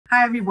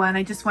Hi everyone,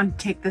 I just want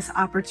to take this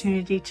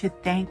opportunity to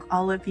thank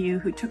all of you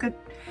who took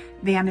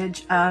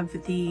advantage of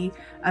the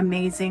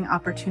amazing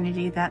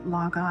opportunity that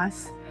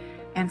Logos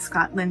and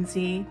Scott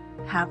Lindsay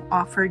have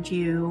offered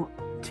you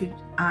to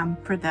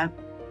for the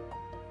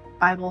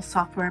Bible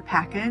software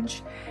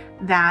package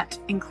that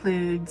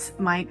includes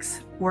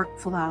Mike's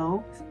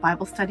workflow,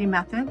 Bible study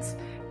methods,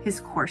 his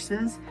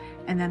courses,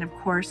 and then of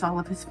course all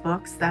of his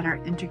books that are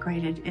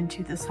integrated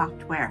into the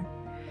software.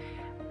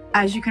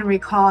 As you can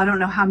recall, I don't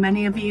know how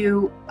many of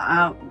you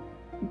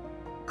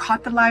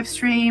caught the live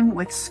stream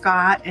with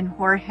Scott and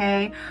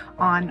Jorge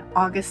on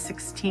August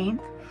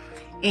 16th,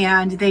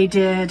 and they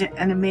did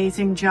an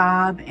amazing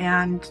job,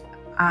 and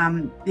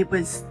it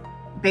was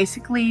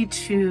basically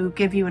to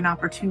give you an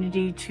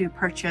opportunity to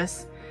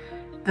purchase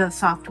the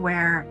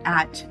software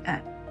at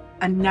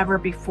a never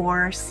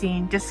before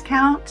seen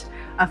discount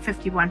of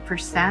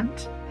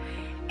 51%,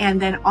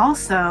 and then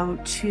also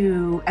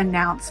to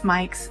announce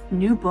Mike's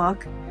new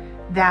book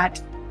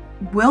that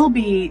will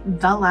be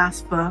the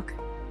last book,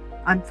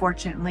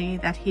 unfortunately,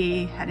 that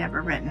he had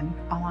ever written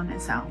all on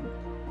his own.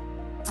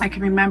 I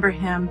can remember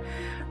him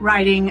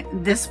writing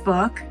this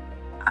book,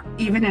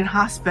 even in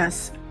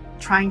hospice,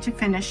 trying to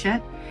finish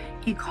it.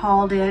 He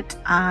called it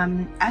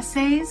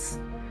essays.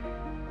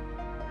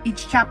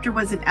 Each chapter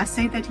was an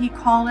essay that he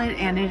called it,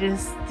 and it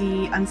is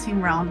the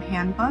Unseen Realm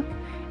Handbook.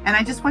 And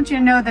I just want you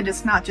to know that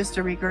it's not just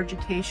a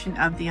regurgitation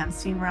of the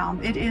Unseen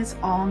Realm. It is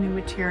all new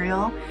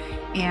material,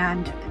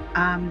 and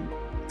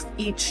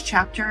each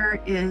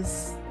chapter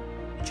is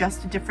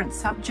just a different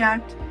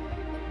subject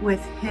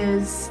with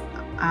his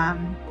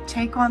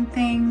take on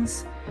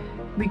things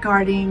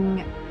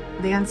regarding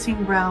the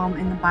unseen realm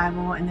in the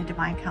Bible and the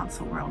Divine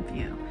Council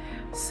worldview.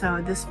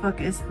 So this book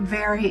is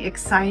very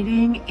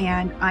exciting,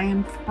 and I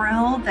am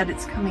thrilled that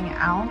it's coming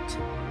out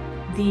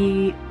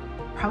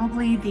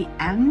probably the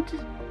end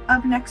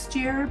of next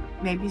year,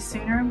 maybe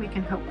sooner. We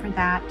can hope for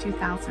that,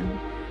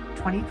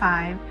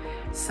 2025.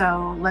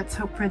 So let's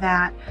hope for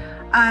that.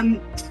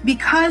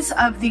 Because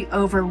of the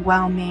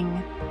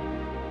overwhelming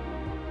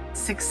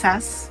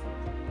success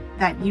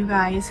that you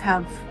guys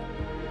have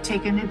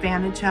taken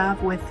advantage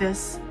of with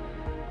this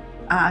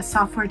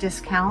software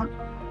discount,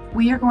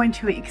 we are going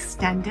to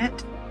extend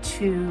it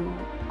to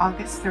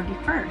August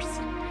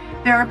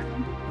 31st. There are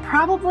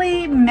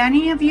probably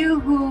many of you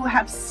who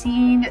have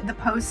seen the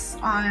posts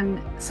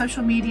on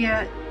social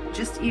media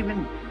just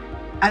even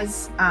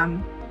as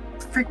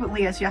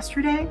frequently as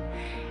yesterday,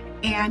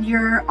 and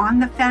you're on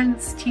the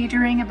fence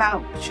teetering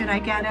about, should I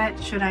get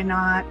it, should I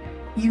not?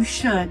 You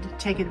should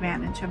take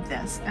advantage of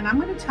this, and I'm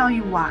going to tell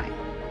you why.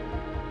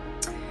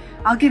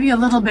 I'll give you a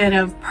little bit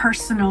of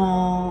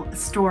personal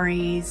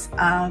stories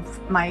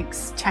of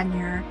Mike's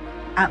tenure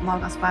at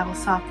Logos Bible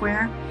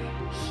Software.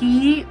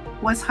 He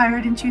was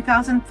hired in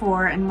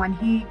 2004, and when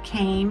he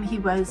came, he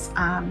was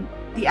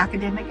the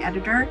academic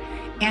editor,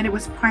 and it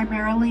was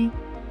primarily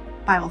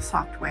Bible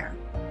software.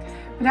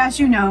 But as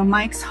you know,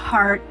 Mike's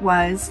heart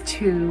was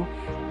to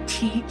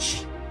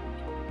teach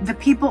the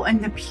people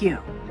in the pew,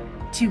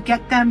 to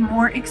get them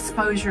more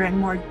exposure and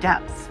more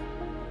depth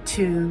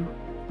to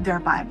their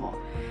Bible.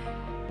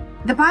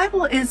 The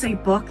Bible is a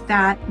book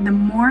that the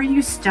more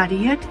you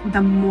study it,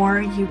 the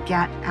more you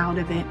get out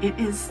of it. It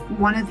is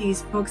one of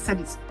these books that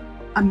is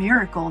a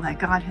miracle that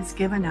God has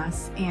given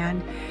us,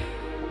 and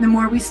the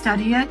more we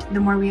study it,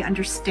 the more we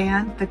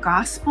understand the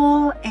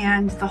gospel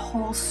and the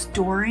whole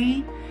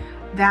story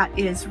that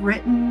is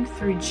written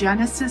through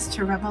Genesis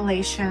to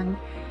Revelation,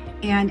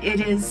 and it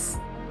is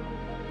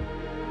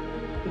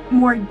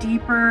more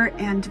deeper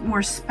and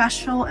more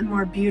special and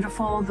more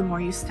beautiful the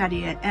more you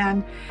study it.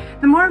 And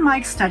the more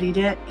Mike studied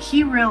it,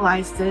 he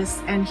realized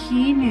this, and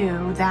he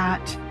knew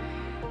that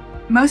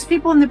most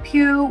people in the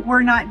pew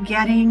were not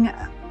getting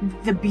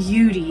the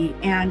beauty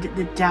and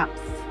the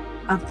depth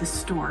of the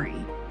story.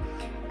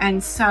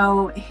 And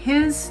so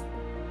his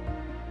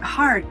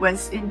heart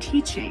was in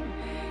teaching.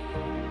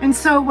 And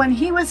so when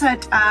he was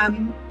at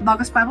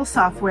Logos Bible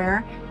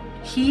Software,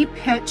 he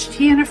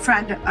and a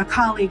friend, a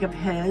colleague of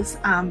his,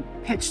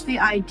 pitched the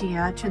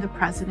idea to the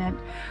president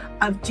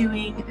of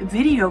doing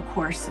video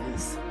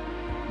courses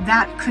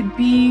that could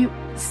be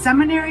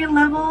seminary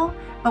level,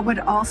 but would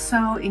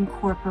also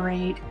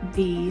incorporate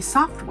the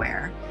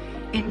software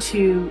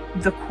into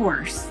the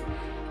course.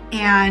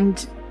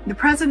 And the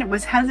president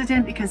was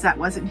hesitant because that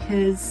wasn't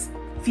his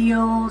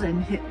field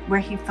and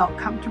where he felt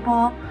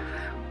comfortable,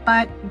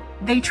 but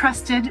they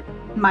trusted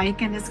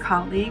Mike and his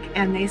colleague,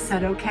 and they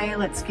said, okay,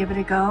 let's give it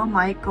a go.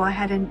 Mike, go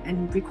ahead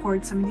and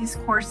record some of these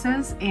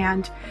courses.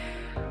 And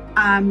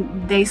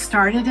they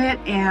started it,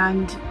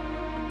 and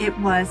it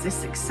was a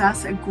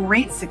success, a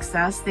great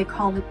success. They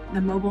called it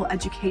the mobile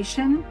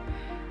education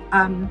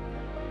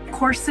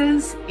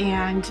courses,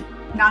 and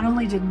not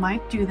only did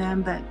Mike do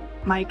them, but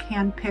Mike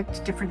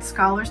handpicked different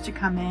scholars to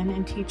come in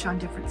and teach on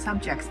different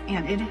subjects,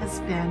 and it has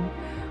been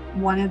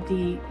one of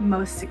the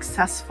most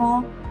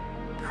successful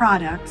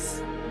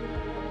products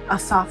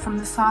aside from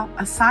the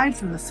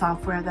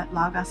software that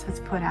Logos has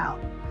put out.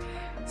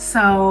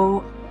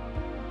 So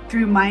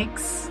through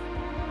Mike's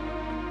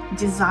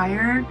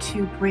desire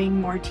to bring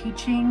more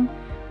teaching,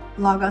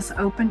 Logos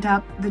opened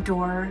up the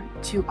door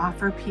to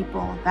offer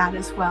people that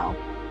as well.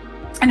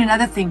 And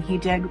another thing he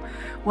did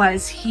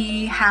was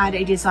he had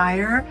a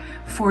desire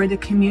for the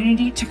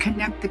community to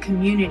connect the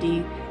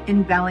community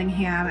in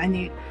Bellingham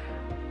and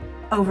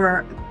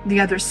over the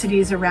other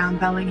cities around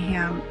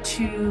Bellingham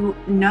to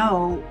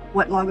know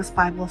what Logos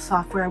Bible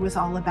software was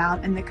all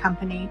about in the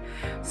company.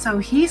 So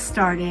he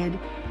started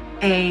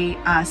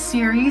a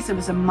series. It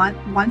was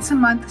once a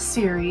month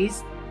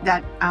series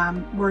that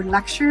were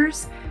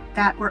lectures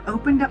that were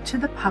opened up to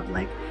the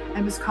public.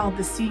 It was called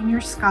the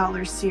Senior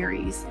Scholar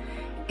Series.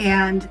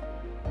 And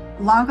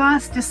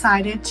Logos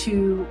decided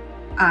to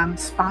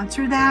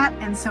sponsor that.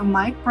 And so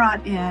Mike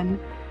brought in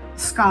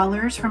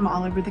scholars from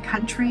all over the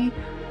country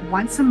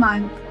once a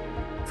month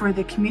for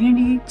the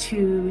community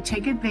to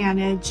take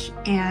advantage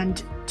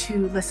and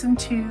to listen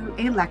to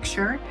a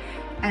lecture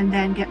and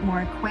then get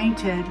more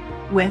acquainted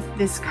with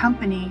this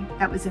company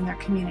that was in their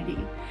community.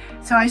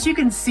 So as you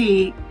can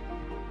see,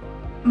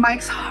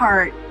 Mike's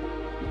heart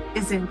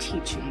is in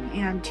teaching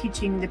and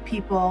teaching the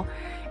people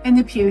in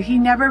the pew. He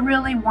never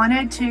really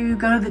wanted to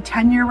go the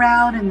tenure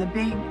route and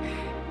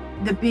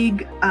the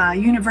big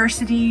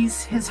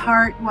universities. His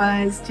heart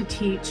was to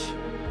teach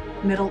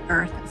Middle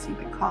Earth, as he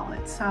would call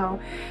it. So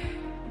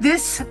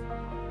this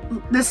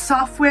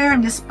software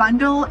and this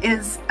bundle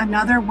is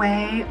another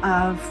way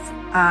of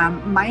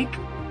Mike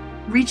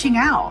reaching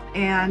out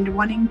and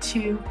wanting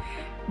to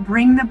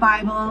bring the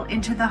Bible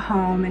into the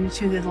home and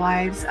into the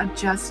lives of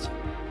just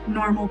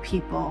normal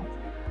people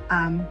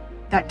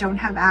that don't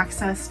have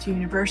access to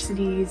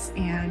universities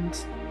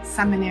and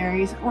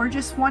seminaries, or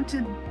just want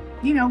to,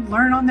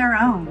 learn on their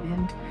own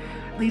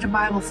and lead a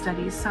Bible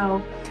study.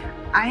 So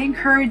I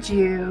encourage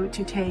you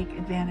to take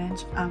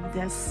advantage of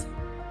this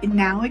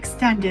now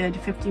extended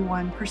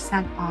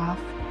 51% off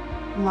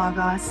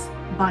Logos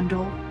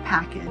bundle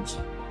package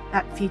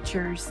that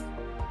features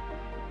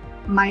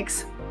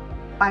Mike's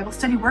Bible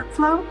study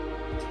workflow,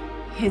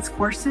 his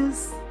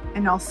courses,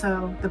 and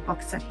also the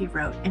books that he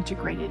wrote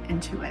integrated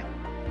into it.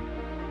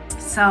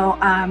 So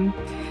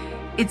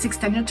it's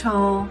extended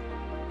till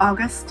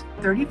August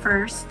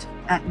 31st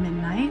at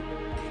midnight.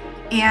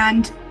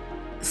 And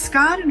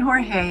Scott and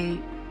Jorge,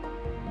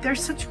 they're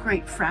such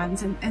great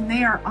friends, and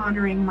they are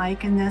honoring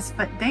Mike in this,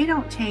 but they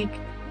don't take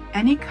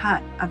any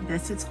cut of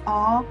this. It's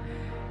all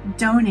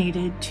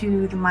donated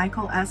to the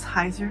Michael S.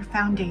 Heiser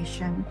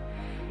Foundation.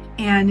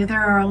 And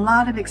there are a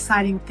lot of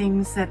exciting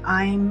things that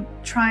I'm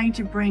trying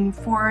to bring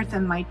forth,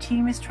 and my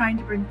team is trying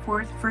to bring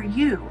forth for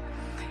you.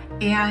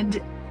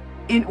 And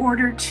in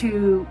order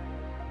to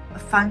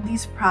fund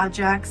these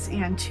projects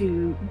and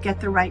to get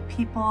the right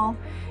people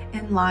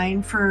in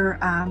line for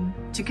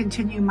to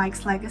continue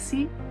Mike's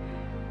legacy,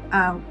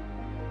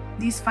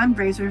 these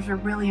fundraisers are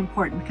really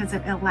important because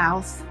it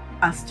allows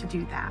us to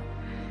do that.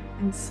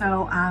 And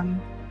so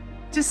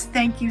just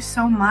thank you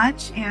so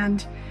much.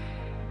 And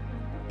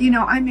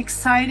I'm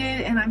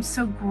excited and I'm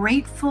so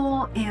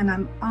grateful and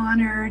I'm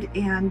honored,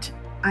 and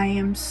I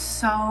am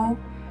so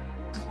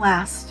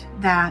blessed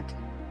that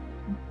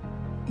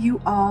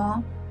you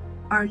all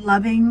are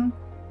loving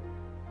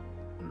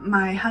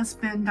my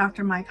husband,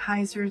 Dr. Mike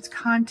Heiser's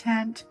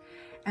content,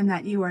 and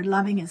that you are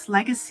loving his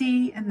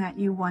legacy and that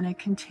you want to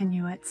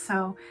continue it.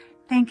 So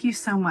thank you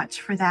so much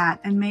for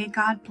that, and may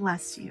God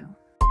bless you.